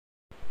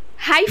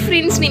Hi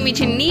friends नी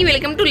चिन्नी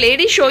welcome to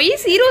lady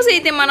शोईस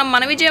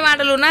मन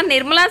विजयवाडलो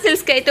Nirmala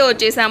silks की अयिते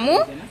वच्चेसामु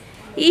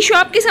ఈ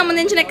షాప్ కి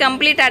సంబంధించిన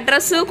complete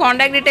address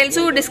contact details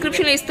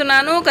description లో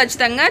ఇస్తున్నాను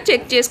ఖచ్చితంగా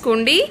చెక్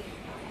చేసుకోండి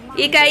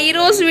ఇక ఈ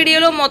రోజు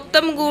వీడియోలో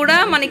మొత్తం కూడా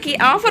మనకి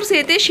ఆఫర్స్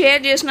అయితే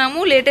షేర్ చేస్తున్నాము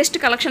లేటెస్ట్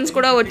కలెక్షన్స్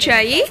కూడా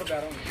వచ్చాయి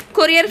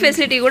కొరియర్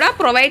ఫెసిలిటీ కూడా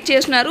ప్రొవైడ్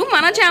చేస్తున్నారు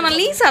మన ఛానల్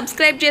ని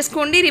సబ్స్క్రైబ్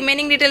చేసుకోండి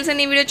రిమైనింగ్ డీటెయిల్స్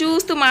అన్ని వీడియో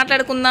చూస్తూ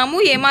మాట్లాడుకుందాము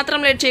ఏ మాత్రం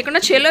లేట్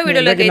చేయకుండా చలో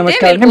వీడియోలోకి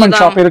అయితే వెళ్ళిపోదాం మన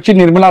షాప్ పేరు వచ్చి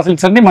నిర్మలా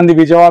సిల్క్స్ అండి మంది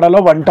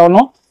విజయవాడలో వన్ టౌన్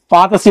లో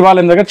పాత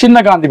శివాలయం దగ్గర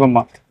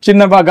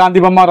చిన్న గాంధీ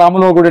బొమ్మ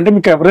రాములో గుడి అంటే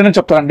మీకు ఎవరైనా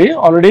చెప్తారండి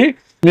ఆల్రెడీ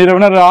మీరు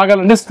ఏమైనా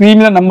రాగాలంటే స్క్రీన్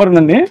మీద నంబర్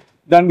ఉందండి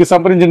దానికి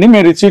సంప్రదించండి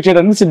మేము రిసీవ్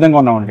చేయడానికి సిద్ధంగా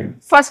ఉన్నామండి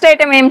ఫస్ట్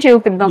ఐటమ్ ఏం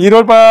చూపిద్దాం ఈ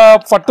రోజు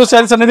పట్టు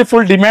శారీస్ అనేది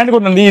ఫుల్ డిమాండ్ గా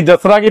ఉంది ఈ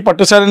దసరాకి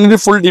పట్టు శారీ అనేది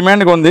ఫుల్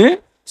డిమాండ్ గా ఉంది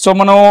సో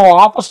మనం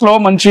ఆఫర్స్ లో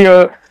మంచి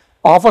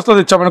ఆఫర్స్ లో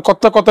తెచ్చాం మేడం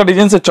కొత్త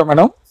డిజైన్స్ తెచ్చాం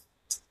మేడం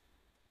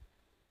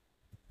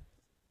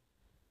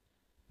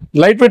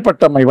లైట్ వెయిట్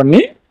పట్టమ్మా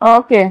ఇవన్నీ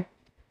ఓకే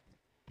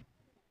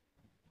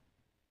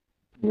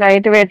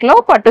లైట్ వెయిట్ లో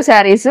పట్టు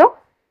శారీస్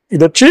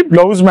ఇది వచ్చి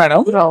బ్లౌజ్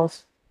మేడం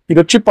ఇది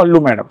వచ్చి పళ్ళు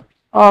మేడం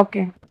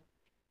ఓకే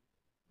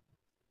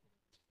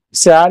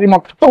శారీ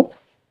మొత్తం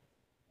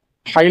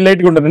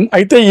హైలైట్ గా ఉంటుంది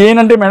అయితే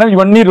ఏంటంటే మేడం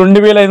ఇవన్నీ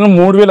 2500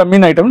 3000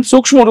 అమ్మిన ఐటమ్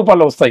సూక్ష్మ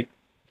రూపాల్లో వస్తాయి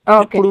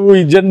ఇప్పుడు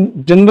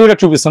జనరల్ గా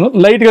చూపిస్తాను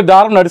లైట్ గా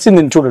దారం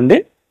నడిచింది చూడండి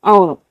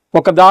అవును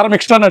ఒక దారం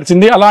ఎక్స్ట్రా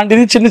నడిచింది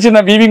అలాంటిది చిన్న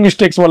వీవింగ్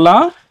మిస్టేక్స్ వల్ల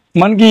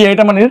మనకి ఈ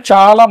ఐటమ్ అనేది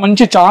చాలా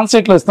మంచి ఛాన్స్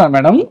రేట్లు ఇస్తాను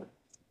మేడం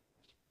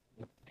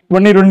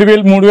ఇవన్నీ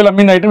 2000 3000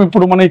 అమ్మిన ఐటమ్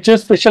ఇప్పుడు మనం ఇచ్చే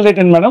స్పెషల్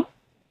రేట్ ఏంటి మేడం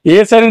ఏ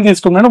శారీ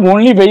తీసుకున్నాం madam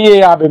only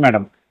 1050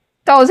 madam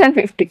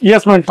 1050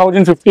 yes madam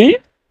 1050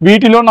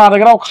 వీటిలో నా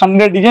దగ్గర ఒక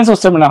 100 డిజైన్స్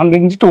వస్తాయి మేడం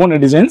 100 నుంచి 200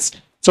 డిజైన్స్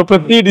సో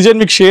ప్రతి డిజైన్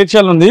మీకు షేర్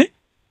చేయాలండి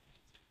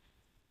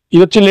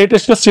ఇది వచ్చి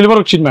లేటెస్ట్ గా సిల్వర్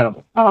వచ్చింది మేడం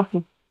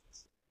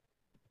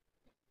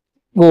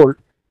గోల్డ్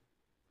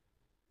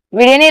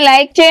వీడియోని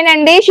లైక్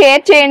చేయండి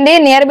షేర్ చేయండి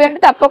నియర్ బై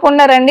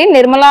తప్పకుండా రండి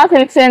నిర్మలా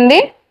సిల్క్స్ అండి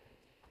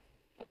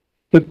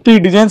ప్రతి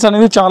డిజైన్స్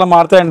అనేది చాలా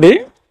మారుతాయండి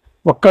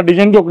ఒక్క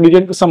డిజైన్ కి ఒక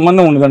డిజైన్ కి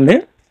సంబంధం ఉండదండి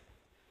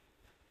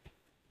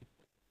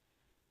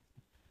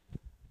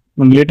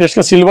లేటెస్ట్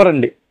గా సిల్వర్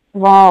అండి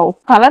వావ్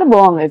కలర్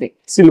బాగుంది ఇది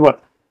సిల్వర్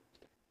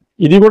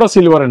ఇది కూడా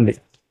సిల్వర్ అండి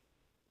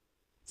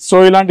సో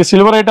ఇలాంటి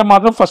సిల్వర్ ఐటమ్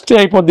మాత్రం ఫస్ట్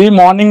అయిపోద్ది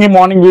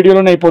మార్నింగ్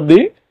వీడియోలోనే అయిపోద్ది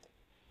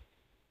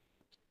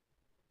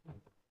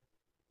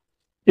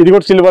ఇది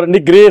కూడా సిల్వర్ అండి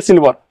గ్రే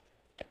సిల్వర్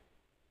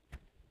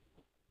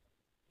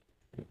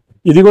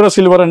ఇది కూడా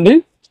సిల్వర్ అండి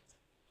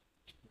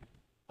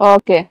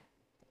ఓకే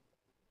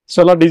సో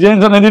అలా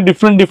డిజైన్స్ అనేది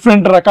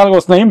డిఫరెంట్ రకాలుగా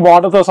వస్తున్నాయి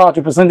బార్డర్ తో సహా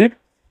చూపిస్తుంది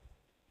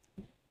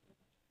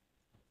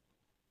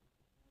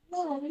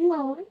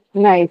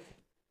నైస్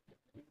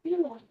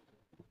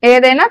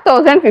ఏదైనా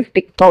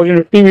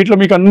 1050 వీటిలో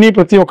మీకు అన్ని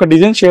ప్రతి ఒక్క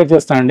డిజైన్ షేర్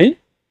చేస్తానండి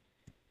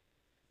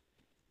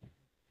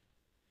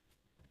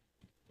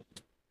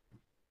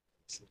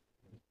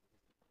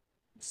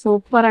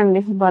సూపర్ అండి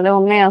భలే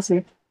ఉన్నాయి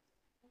అసలు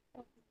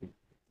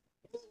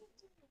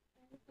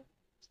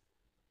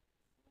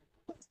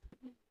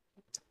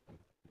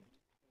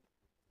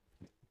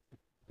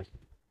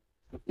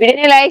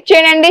వీడియోని లైక్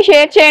చేయండి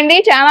షేర్ చేయండి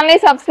ఛానల్ ని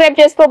సబ్స్క్రైబ్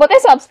చేసుకోకపోతే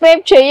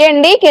సబ్స్క్రైబ్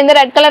చేయండి కింద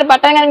రెడ్ కలర్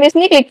బటన్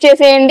కనిపిస్తుంది క్లిక్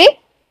చేసేయండి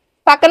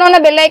పక్కన ఉన్న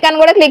బెల్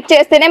ఐకాన్ కూడా క్లిక్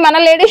చేస్తేనే మన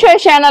లేడీ షో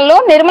ఛానల్లో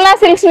నిర్మలా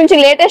సిల్క్స్ నుంచి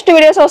లేటెస్ట్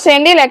వీడియోస్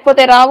వస్తాయండి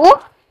లేకపోతే రావు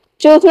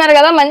చూస్తున్నారు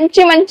కదా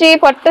మంచి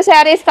పట్టు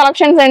శారీస్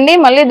కలెక్షన్స్ అండి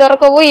మళ్ళీ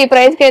దొరకవు ఈ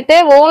ప్రైస్ కి అయితే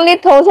ఓన్లీ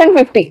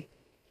 1050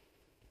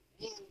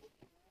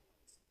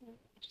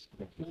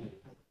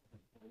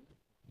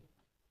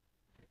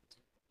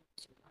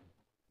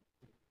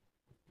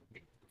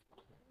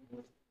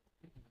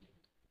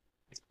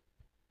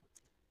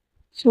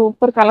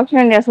 సూపర్ కలెక్షన్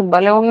అండి అసలు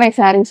భలే ఉన్నాయి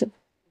శారీస్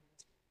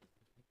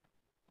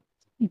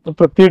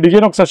ప్రతి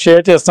డిజైన్ ఒకసారి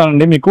షేర్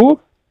చేస్తానండి మీకు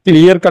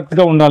క్లియర్ కట్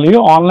గా ఉండాలి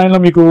ఆన్లైన్ లో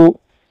మీకు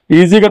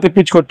ఈజీగా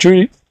తెప్పించుకోవచ్చు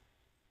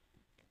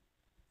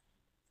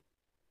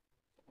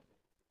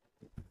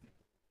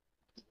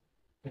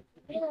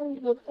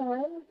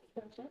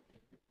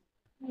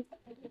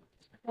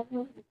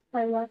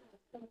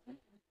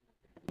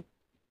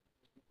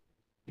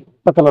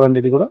కలర్ అండి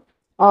ఇది కూడా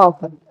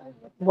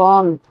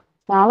బాగుంది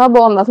చాలా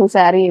బాగుంది అసలు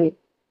శారీ ఇది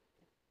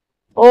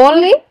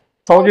ఓన్లీ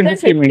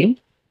 1050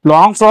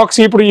 లాంగ్ ఫ్రాక్స్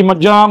ఇప్పుడు ఈ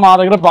మధ్య మా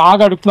దగ్గర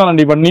బాగా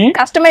అడుగుతున్నారండి ఇవన్నీ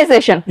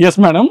కస్టమైజేషన్ ఎస్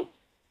మేడం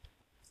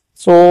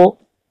సో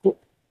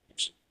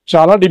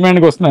చాలా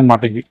డిమాండ్గా వస్తున్నాయి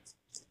అన్నమాట ఇవి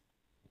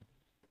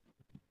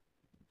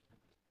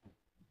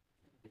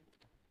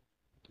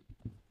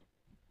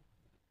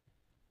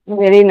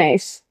వెరీ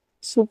నైస్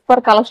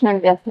సూపర్ కలెక్షన్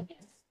అండి అసలు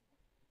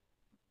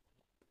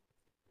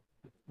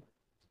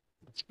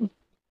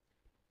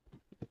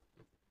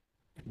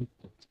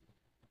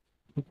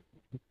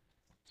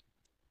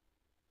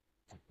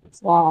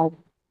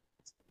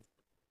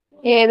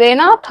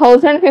ఏదైనా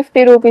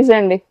 1050 రూపీస్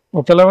అండి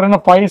ఒకవేళ ఎవరైనా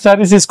 5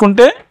 శారీస్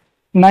తీసుకుంటే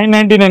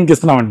 999 కి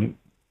ఇస్తున్నామండి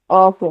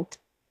ఓకే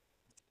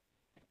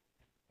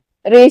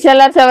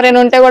రీసెల్లర్స్ ఎవరైనా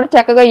ఉంటే కూడా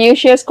చక్కగా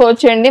యూజ్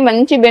చేసుకోవచ్చు అండి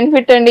మంచి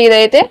బెనిఫిట్ అండి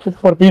ఇదైతే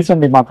సూపర్ పీస్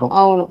అండి మాత్రం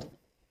అవును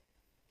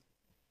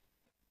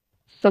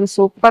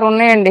సూపర్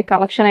ఉన్నాయండి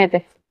కలెక్షన్ అయితే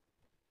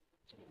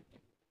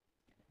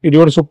ఇది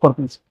కూడా సూపర్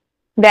పీస్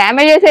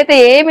డ్యామేజెస్ అయితే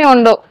ఏమి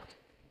ఉండవు.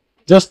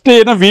 జస్ట్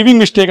ఏదైనా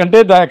వీవింగ్ మిస్టేక్ అంటే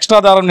ఎక్స్ట్రా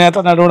దారం నేత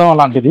నడవడం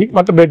అలాంటిది,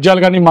 బట్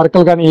బెడ్జాలు కానీ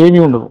మరకలు కానీ ఏమీ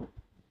ఉండవు.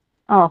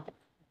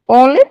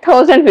 ఓన్లీ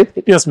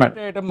 1050. Yes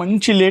madam.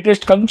 మంచి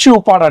లేటెస్ట్ కంచి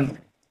ఉప్పాడ అండి,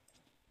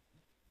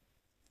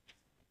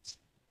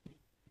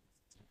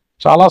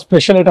 చాలా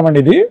స్పెషల్ ఐటమ్ అండి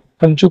ఇది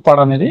కంచి ఉప్పాడ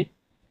అనేది.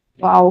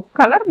 వావ్,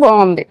 కలర్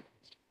బాగుంది.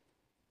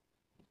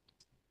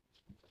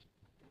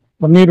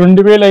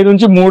 2005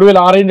 నుంచి 3000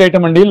 ఆ రేంజ్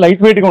ఐటమ్ అండి.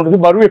 లైట్ వెయిట్ గా ఉంటుంది,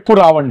 బరువు ఎక్కువ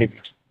రావండి.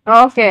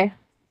 ఓకే.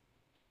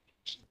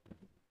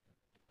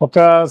 ఒక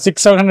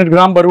 600-700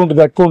 గ్రామ్ బరువు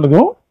ఉంటుంది, ఎక్కువ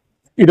ఉండదు.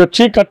 ఇది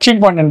వచ్చి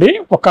కట్చింగ్ పాయింట్ అండి,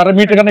 ఒక 1/2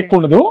 మీటర్ కన్నా ఎక్కువ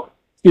ఉండదు.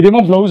 ఇదేమో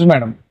బ్లౌజ్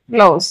మేడం.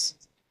 బ్లౌజ్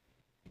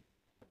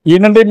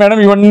ఏంటంటే మేడం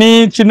ఇవన్నీ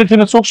చిన్న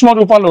చిన్న సూక్ష్మ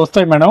రూపాల్లో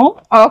వస్తాయి మేడం.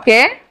 ఓకే.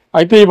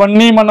 అయితే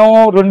ఇవన్నీ మనం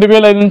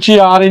 2005 నుంచి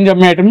ఆ రేంజ్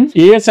అమ్మే ఐటమ్.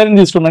 ఏ సైజ్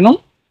తీసుకున్నాం మేడం,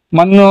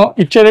 మనం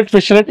ఇచ్చే rate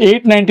special rate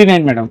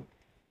 899 madam.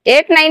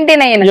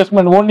 899. Yes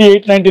madam, only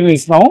 899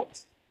 ఇస్తున్నాం.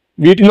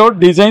 వీటిలో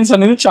డిజైన్స్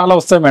అనేది చాలా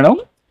వస్తాయి మేడం.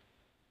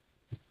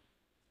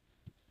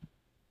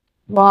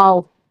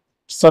 వావ్,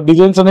 సార్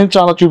డిజైన్స్ అనేది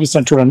చాలా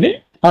చూపిస్తాను చూడండి.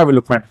 Have a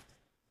look madam.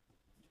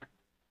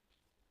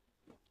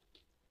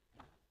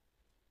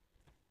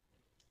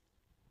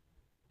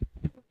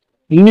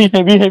 ఇన్ని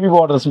హెవీ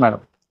బార్డర్స్ మేడం.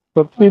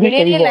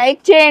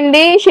 లైక్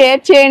చేయండి,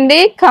 షేర్ చేయండి,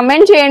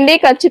 కమెంట్ చేయండి.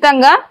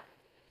 ఖచ్చితంగా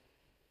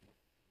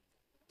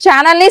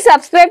ఛానల్ ని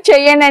సబ్స్క్రైబ్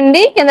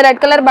చేయండి. కింద రెడ్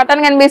కలర్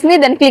బటన్ కనిపిస్తుంది,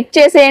 దాన్ని క్లిక్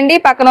చేసేయండి.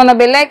 పక్కన ఉన్న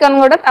బెల్ ఐకాన్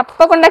కూడా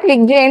తప్పకుండా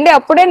క్లిక్ చేయండి.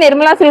 అప్పుడే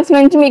నిర్మలా సిల్క్స్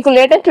నుంచి మీకు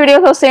లేటెస్ట్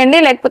వీడియోస్ వస్తాయండి,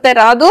 లేకపోతే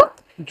రాదు.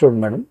 చూడండి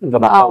మేడం,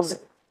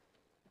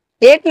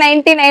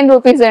 899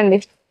 రూపీస్ అండి.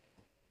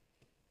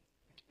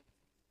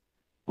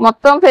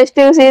 మొత్తం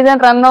ఫెస్టివ్ సీజన్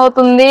రన్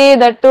అవుతుంది,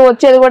 దట్టు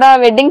వచ్చేది కూడా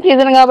వెడ్డింగ్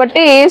సీజన్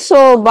కాబట్టి సో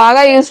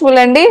బాగా యూస్ఫుల్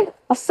అండి,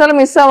 అస్సలు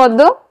మిస్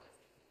అవ్వద్దు.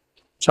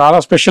 చాలా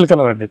స్పెషల్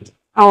కలర్ అండి ఇది.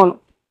 అవును,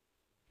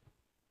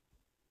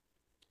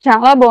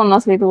 చాలా బాగుంది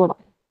అసలు. ఇది కూడా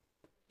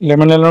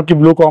లెమన్ ఎల్లోకి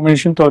బ్లూ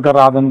కాంబినేషన్ త్వరగా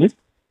రాదండి.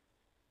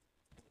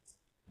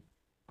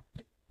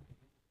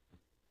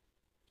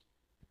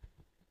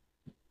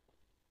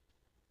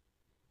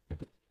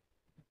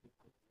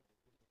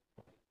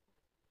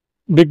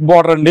 బిగ్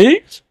బార్డర్ అండి,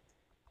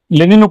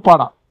 లెనిన్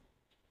ఉప్పాడ.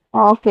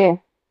 ఓకే.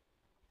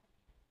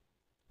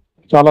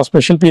 చాలా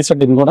స్పెషల్ పీస్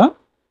అండి ఇది కూడా,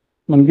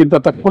 మనకి ఇంత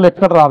తక్కువలో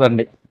ఎక్కడ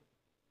రాదండి.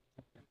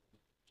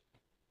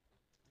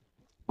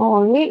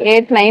 Only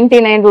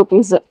 899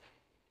 rupees.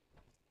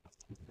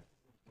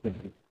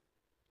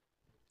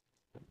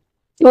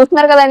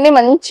 చూస్తున్నారు కదండి,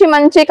 మంచి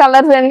మంచి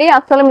కలర్స్ అండి,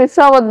 అస్సలు మిస్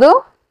అవ్వద్దు.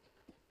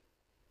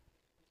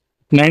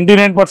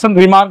 99%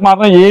 రిమార్క్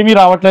మాత్రం ఏమీ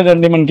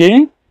రావట్లేదండి మనకి.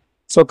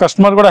 సో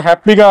కస్టమర్ కూడా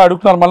హ్యాపీగా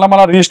అడుగుతున్నారు,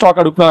 మళ్ళీ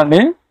రీస్టాక్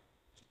అడుగుతున్నారండి.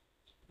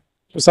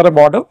 చూసారా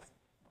బార్డర్,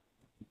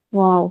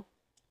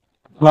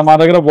 అలా మా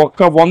దగ్గర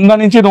 100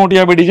 నుంచి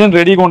 150 డిజైన్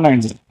రెడీగా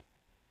ఉన్నాయండి.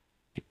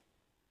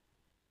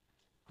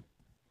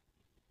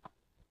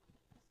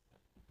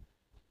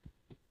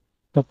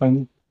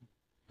 చెప్పండి.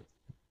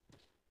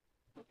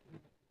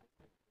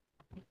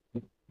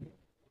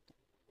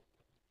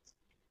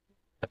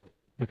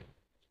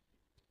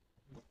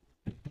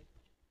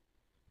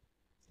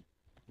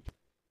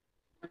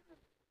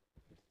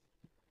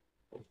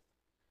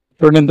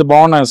 చూడండి ఎంత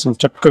బాగున్నాయి అసలు,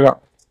 చక్కగా.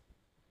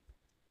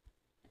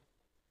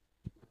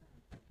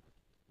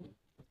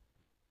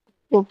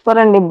 సూపర్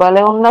అండి,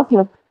 భలే ఉంది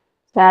అసలు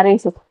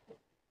శారీస్.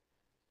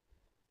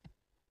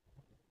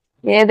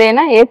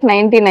 ఏదైనా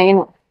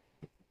 899.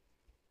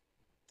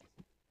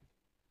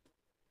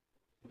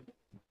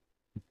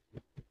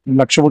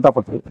 లక్ష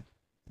బుట్టాపత్రి.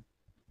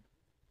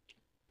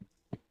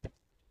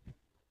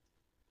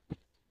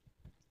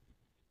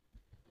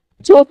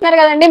 చూస్తున్నారు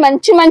కదండి,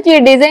 మంచి మంచి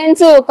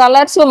డిజైన్స్,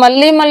 కలర్స్,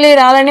 మళ్ళీ మళ్ళీ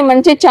రాదండి.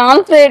 మంచి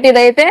ఛాన్స్ రేట్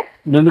ఇదైతే.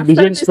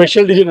 డిజైన్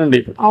స్పెషల్ డిజైన్ అండి.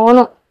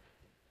 అవును,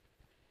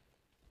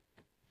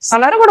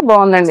 కలర్ కూడా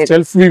బాగుందండి,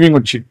 సెల్ఫ్ వీవింగ్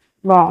వచ్చి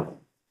బాగుంది.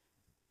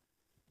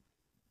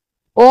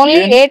 ఓన్లీ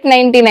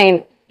 899.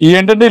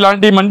 ఏంటంటే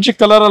ఇలాంటి మంచి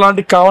కలర్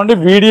అలాంటివి కావాలంటే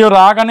వీడియో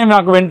రాగానే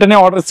నాకు వెంటనే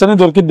ఆర్డర్ ఇస్తేనే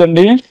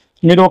దొరికిద్దండి.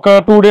 మీరు ఒక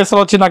 2 days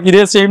లో వచ్చి నాకు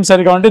ఇదే సేమ్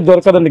సరి కావాలంటే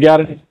దొరకదండి,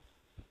 గ్యారెంటీ.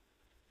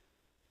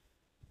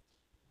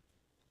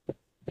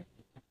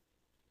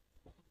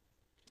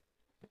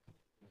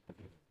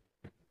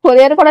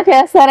 కొరియర్ కూడా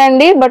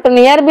చేస్తారండి, బట్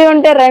నియర్ బై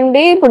ఉంటే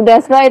రండి. ఇప్పుడు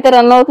దసరా అయితే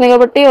రన్ అవుతుంది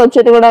కాబట్టి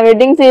వచ్చేది కూడా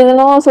వెడ్డింగ్ సీజన్,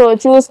 సో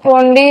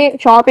చూసుకోండి,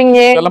 షాపింగ్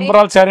చేయండి.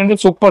 తలంబరాల శారీ అండి,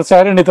 సూపర్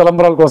శారీ అండి.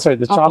 తలంబరాల కోసం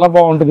అయితే చాలా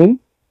బాగుంటుంది.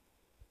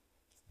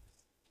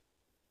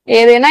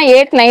 ఏదైనా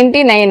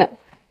 899.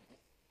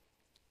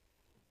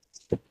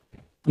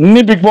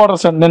 అన్ని బిగ్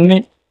బార్డర్స్ అండి, అన్ని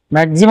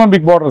maximum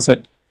big borders.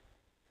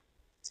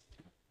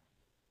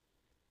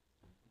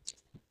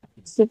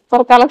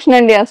 Super collection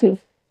అండి అసలు.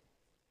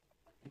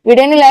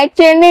 వీడియోని లైక్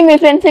చేయండి, మీ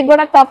ఫ్రెండ్స్ కి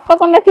కూడా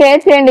తప్పకుండా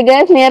షేర్ చేయండి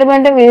గైస్. నియర్ బై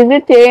అంటే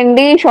విజిట్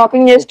చేయండి,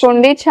 షాపింగ్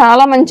చేసుకోండి,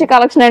 చాలా మంచి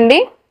కలెక్షన్ అండి.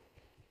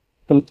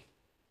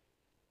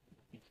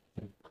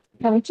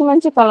 మంచి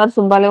మంచి కలర్స్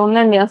భలే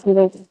ఉందండి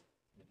అసలు.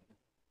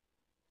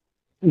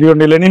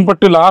 ఇదిగోండి లెనిన్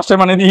పట్టు. లాస్ట్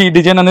టైం అనేది ఈ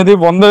డిజైన్ అనేది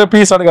 100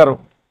 పీస్ అడిగారు.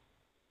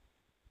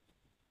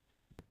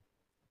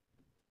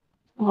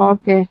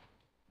 ఓకే,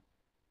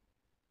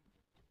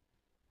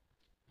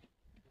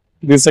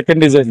 ఇది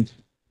సెకండ్ డిజైన్.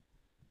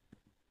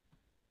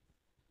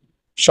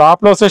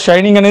 షాప్ లో వస్తే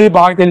షైనింగ్ అనేది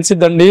బాగా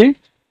తెలిసిద్దండి.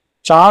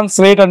 ఛాన్స్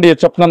రేట్ అండి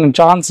చెప్తున్నాను,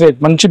 ఛాన్స్ రేట్.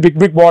 మంచి బిగ్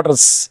బిగ్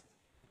బార్డర్స్.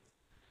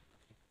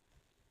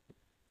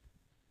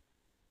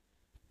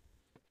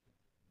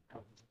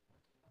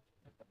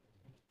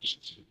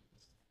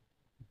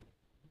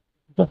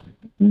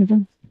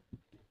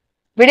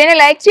 వీడియోని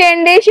లైక్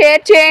చేయండి,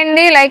 షేర్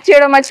చేయండి. లైక్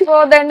చేయడం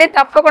మర్చిపోవద్దండి,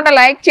 తప్పకుండా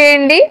లైక్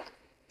చేయండి.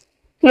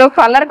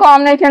 కలర్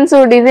కాంబినేషన్స్,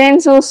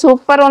 డిజైన్స్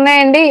సూపర్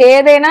ఉన్నాయండి.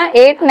 ఏదైనా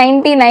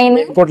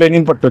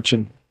 899. పట్టు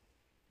వచ్చింది.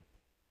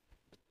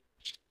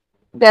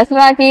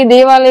 దసరాకి,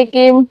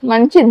 దీవాళికి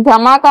మంచి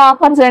ధమాకా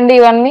ఆఫర్స్ అండి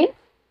ఇవన్నీ.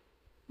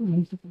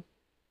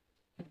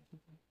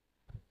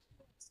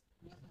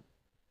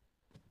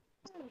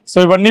 సో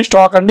ఇవన్నీ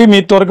స్టాక్ అండి. మీ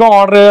త్వరగా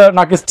ఆర్డర్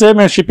నాకు ఇస్తే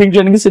మేము షిప్పింగ్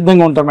చేయడానికి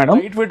సిద్ధంగా ఉంటాం madam.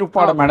 Light weight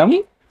Uppada madam.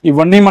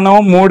 ఇవన్నీ మనం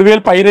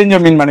 3000 పై రేంజ్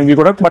అమ్మింది మేడం. ఇవి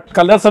కూడా బట్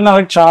కలర్స్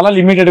అన్నీ చాలా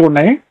లిమిటెడ్గా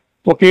ఉన్నాయి.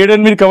 ఒక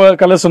 7-8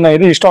 కలర్స్ ఉన్నాయి.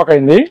 ఇది స్టాక్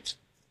అయింది.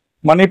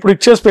 మనం ఇప్పుడు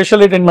ఇచ్చే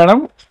స్పెషల్ ఏంటంటే మేడం,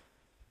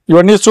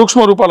 ఇవన్నీ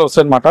సూక్ష్మ రూపాలు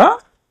వస్తాయి అనమాట.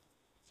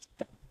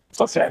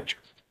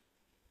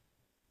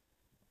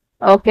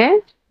 ఓకే,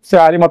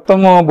 శారీ మొత్తం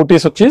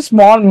బుటీస్ వచ్చి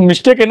స్మాల్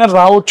మిస్టేక్ అయినా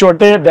రావచ్చు,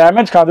 అంటే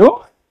డ్యామేజ్ కాదు,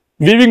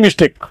 వీవింగ్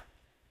మిస్టేక్.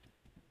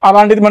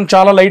 అలాంటిది మనం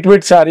చాలా లైట్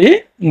వెయిట్ శారీ.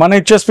 మనం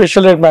ఇచ్చే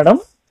స్పెషల్ రేట్ మేడం,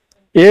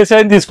 ఏ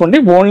సైజ్ తీసుకోండి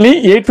ఓన్లీ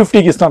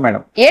 850కి ఇస్తాం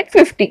మేడం.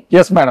 850.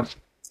 Yes madam.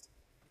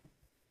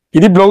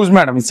 ఇది బ్లౌజ్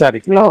మేడం. ఈ శారీ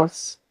బ్లౌజ్.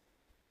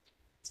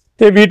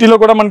 వీటిలో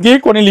కూడా మనకి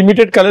కొన్ని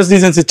లిమిటెడ్ కలర్స్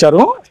డిజైన్స్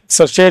ఇచ్చారు.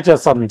 సార్ షేర్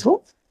చేస్తాను మీకు.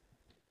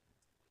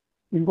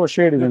 ఇంకో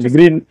షేడ్ ఇదండి,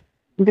 గ్రీన్.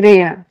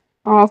 గ్రీన్.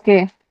 ఓకే.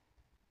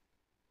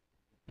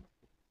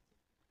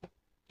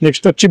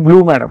 నెక్స్ట్ వచ్చి బ్లూ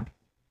మేడం.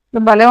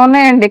 భలే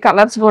ఉన్నాయండి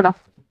కలర్స్ కూడా.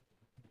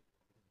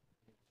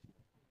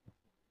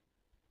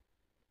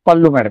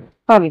 పళ్ళు మేడం.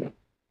 పళ్ళు.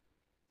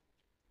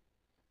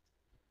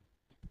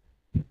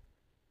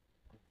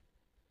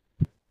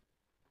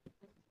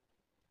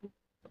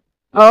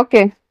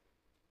 ఓకే.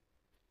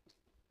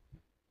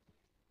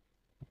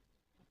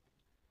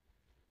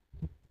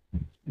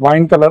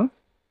 వైన్ కలర్,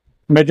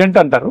 మెజెంట్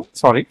అంటారు,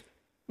 సారీ.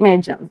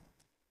 మెజెంట్.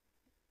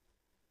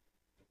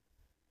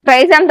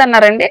 ప్రైస్ ఎంత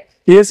అన్నారండి?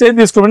 ఏ సైజ్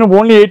తీసుకోమని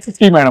ఓన్లీ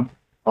 850 మేడం.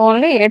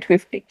 ఓన్లీ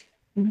 850.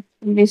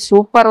 ఇది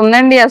సూపర్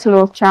ఉందండి, అసలు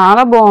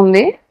చాలా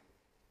బాగుంది.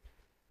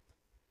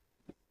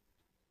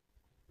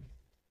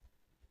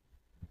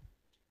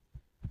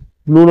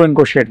 బ్లూలో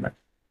ఇంకో షేడ్ మేడం.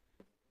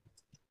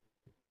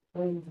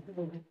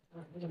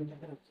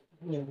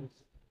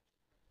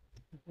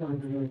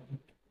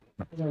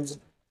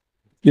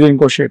 ఇది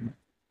ఇంకో షేడ్.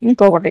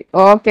 ఇంకొకటి.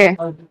 ఓకే.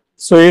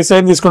 సో ఏ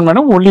సైజ్ తీసుకోండి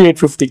madam, only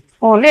 850.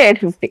 Only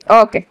 850.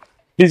 Okay.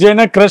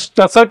 Designer crush,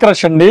 tussar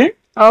crush అండి.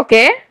 ఓకే.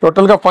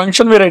 టోటల్ గా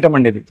ఫంక్షన్ వేర్ ఐటమ్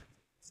అండి. ఇది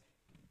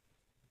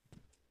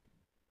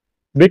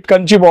బిగ్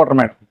కంచి బార్డర్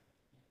మేడం.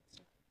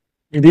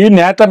 ఇది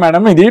నేత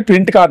మేడం, ఇది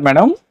ప్రింట్ కాదు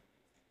మేడం.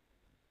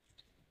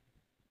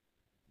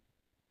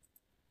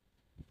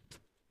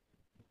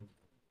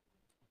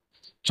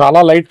 చాలా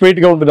లైట్ వెయిట్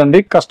గా ఉంటుందండి.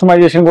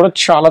 కస్టమైజేషన్ కూడా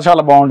చాలా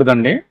చాలా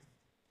బాగుంటుందండి.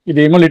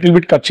 ఇదేమో లిటిల్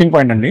బిట్ కచ్చింగ్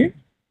పాయింట్ అండి.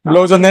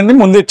 బ్లౌజ్ అనేది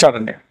ముందు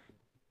ఇచ్చాడండి.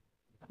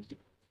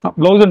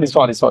 బ్లౌజ్ అండి,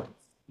 సారీ.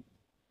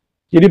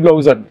 ఇది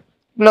బ్లౌజ్ అండి.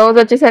 బ్లౌజ్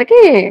వచ్చేసరికి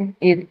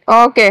ఇది.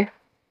 ఓకే.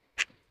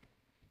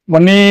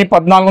 ఇవన్నీ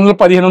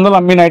 1400-1500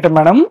 అమ్మిన ఐటమ్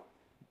మేడం.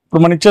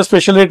 ఇప్పుడు మనం ఇచ్చే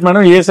స్పెషల్ రేట్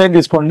మేడం, ఏ సైజ్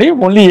తీసుకోండి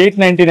ఓన్లీ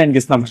 899కి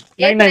ఇస్తాం.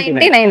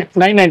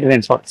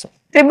 999 సారీ.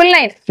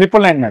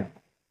 999 మేడం.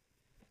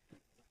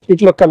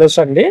 ఇట్లా కలర్స్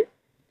అండి.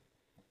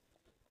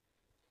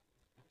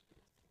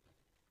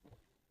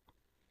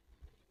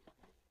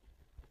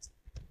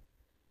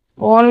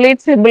 ఓన్లీ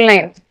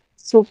 999.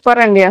 సూపర్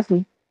అండి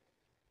అసలు.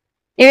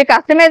 ఇవి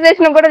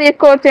కస్టమైజేషన్ కూడా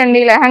తీసుకోవచ్చు అండి.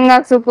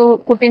 లెహంగాస్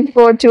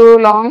కుట్టించుకోవచ్చు,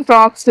 లాంగ్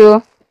ఫ్రాక్స్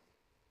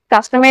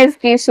కస్టమైజ్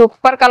కి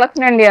సూపర్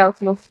కలెక్షన్ అండి.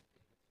 అసలు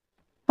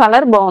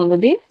కలర్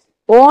బాగుంది.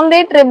 ఓన్లీ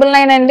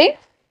 999 అండి.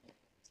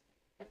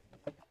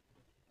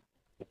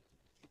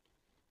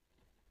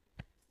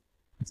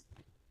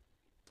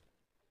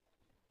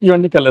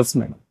 ఇవన్నీ కలర్స్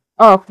మేడం.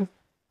 ఓకే.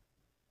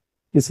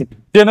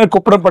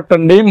 కుప్పడం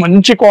పట్టండి,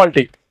 మంచి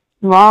క్వాలిటీ.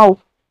 వావ్,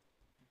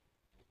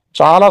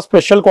 చాలా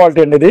స్పెషల్ క్వాలిటీ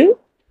అండి. ఇది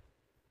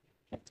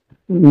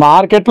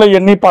మార్కెట్ లో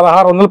ఎన్ని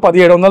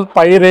 1600-1700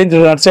 పై రేంజ్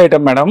నడిచే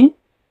ఐటమ్ మేడం.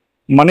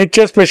 మన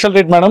ఇచ్చే స్పెషల్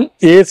రేట్ మేడం,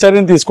 ఏ సైజ్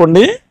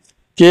తీసుకోండి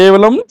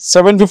కేవలం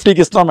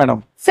 750కి ఇస్తాం మేడం.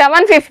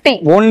 750.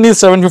 Only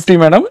 750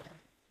 madam.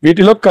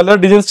 వీటిలో కలర్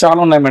డిజైన్స్ చాలా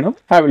ఉన్నాయి madam.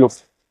 Have look.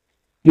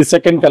 The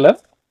second colour,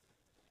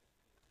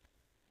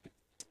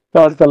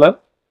 third colour,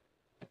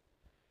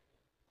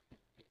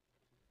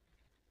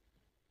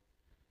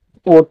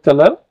 fourth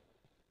colour,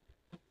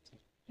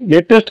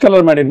 latest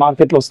colour madam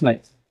మార్కెట్లో వస్తున్నాయి.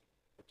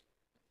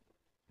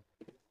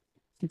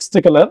 Sixth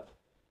colour,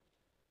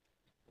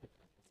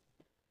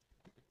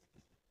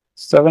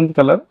 seventh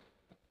colour,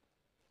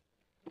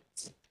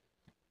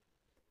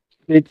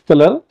 eighth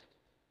colour,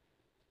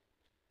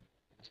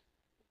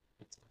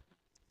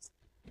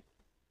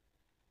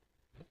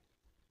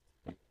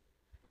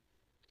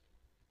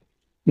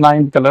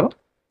 ninth colour.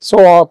 So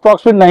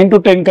approximate 9 to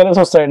 10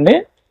 colours వస్తాయండి.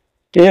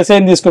 ఏ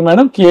size తీసుకోండి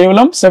madam,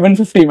 కేవలం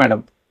 750 madam.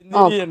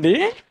 అండి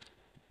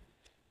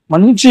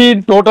మంచి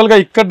టోటల్ గా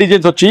ఇక్కడ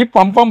డిజైన్స్ వచ్చి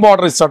పంపం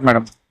బార్డర్ ఇస్తాడు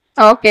మేడం.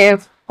 ఓకే.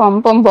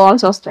 పంపం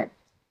బాల్స్ వస్తాయి.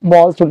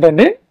 బాల్స్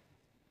ఉంటాయండి.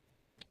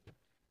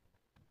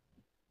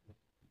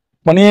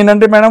 మనీ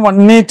ఏంటంటే మేడం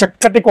అన్ని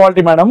చక్కటి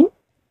క్వాలిటీ మేడం.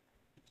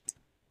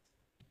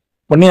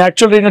 కొన్ని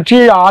యాక్చువల్ రేట్ వచ్చి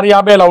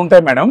 650 అలా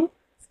ఉంటాయి మేడం.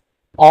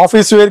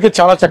 ఆఫీస్ వేర్కి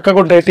చాలా చక్కగా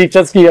ఉంటాయి,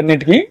 టీచర్స్కి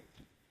అన్నిటికీ.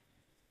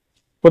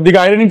 కొద్దిగా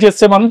ఐరనింగ్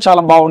చేస్తే మనం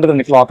చాలా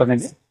బాగుంటుందండి క్లాత్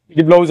అనేది.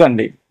 ఇది బ్లౌజ్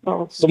అండి.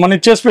 సో మనం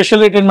ఇచ్చే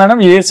స్పెషల్ రేట్ ఏంటి మేడం,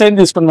 ఏ సైజ్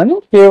తీసుకుని మేడం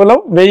కేవలం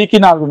 1000కి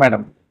 4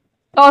 మేడం.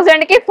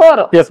 1000కి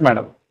 4. Yes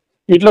madam.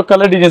 వీటిలో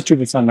కలర్ డిజైన్స్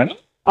చూపిస్తాను madam.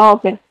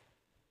 Okay.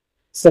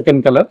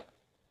 Second colour,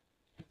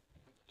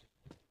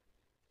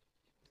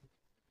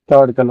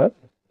 third colour,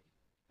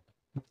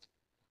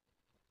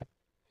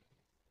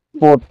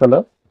 fourth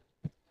colour.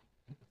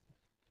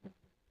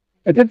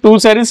 అయితే 2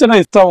 sarees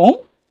ఇస్తాము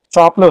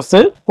షాప్లో వస్తే.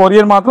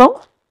 కొరియర్ మాత్రం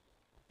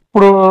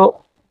ఇప్పుడు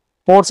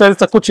 4 sarees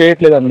తక్కువ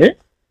చేయట్లేదండి.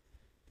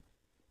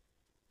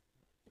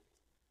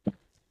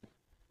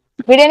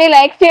 వీడియోని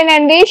లైక్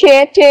చేయండి,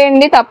 షేర్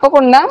చేయండి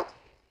తప్పకుండా.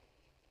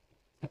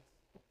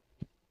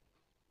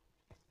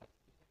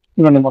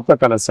 ఇవన్నీ మొత్తం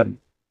కలర్స్ అండి.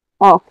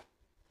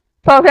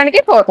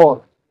 1000కి 4.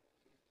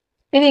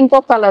 ఇది ఇంకో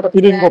కలర్.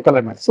 ఇది ఇంకో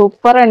కలర్ మేడం.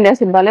 సూపర్ అండి,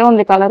 అసలు భలే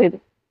ఉంది కలర్ ఇది.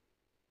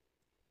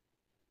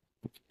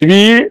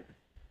 ఇవి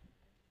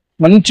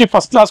మంచి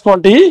ఫస్ట్ క్లాస్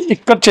క్వాలిటీ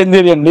ఇక్కడ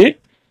చెందేది అండి.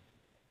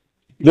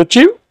 ఇది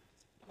వచ్చి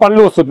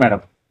పళ్ళు వస్తుంది మేడం.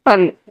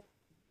 పళ్ళు.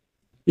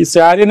 ఈ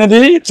శారీ అనేది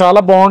చాలా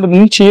బాగుంటుంది.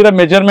 చీర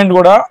మెజర్మెంట్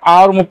కూడా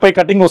 630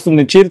 కటింగ్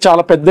వస్తుంది. చీర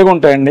చాలా పెద్దగా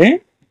ఉంటాయండి.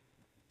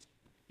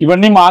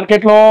 ఇవన్నీ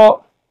మార్కెట్లో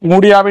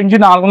 350 నుంచి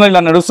 400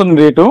 ఇలా నడుస్తుంది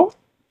రేటు.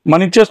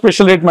 మన ఇచ్చే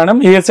స్పెషల్ రేట్ మేడం,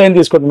 ఏ సైజ్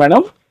తీసుకోండి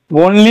మేడం,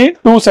 ఓన్లీ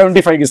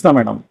 275 ఇస్తాం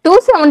మేడం.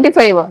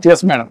 275.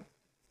 Yes madam.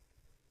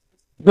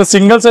 ఇప్పుడు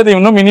సింగిల్స్ అయితే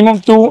ఏమన్నా మినిమం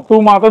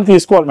 2 మాత్రం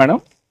తీసుకోవాలి మేడం.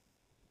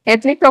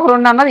 ఎట్లీస్ట్ ఒక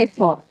 2 అన్నది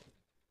తీసుకోవాలి.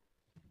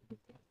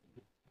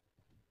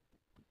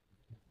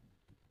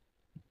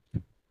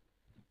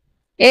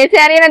 ఏ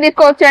శారీ అయినా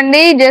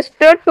తీసుకోవచ్చండి,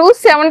 జస్ట్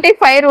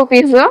 275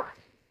 రూపీస్.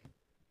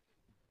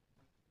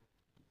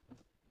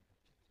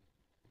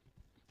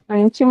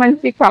 మంచి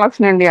మంచి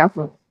కలెక్షన్ అండి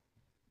అసలు.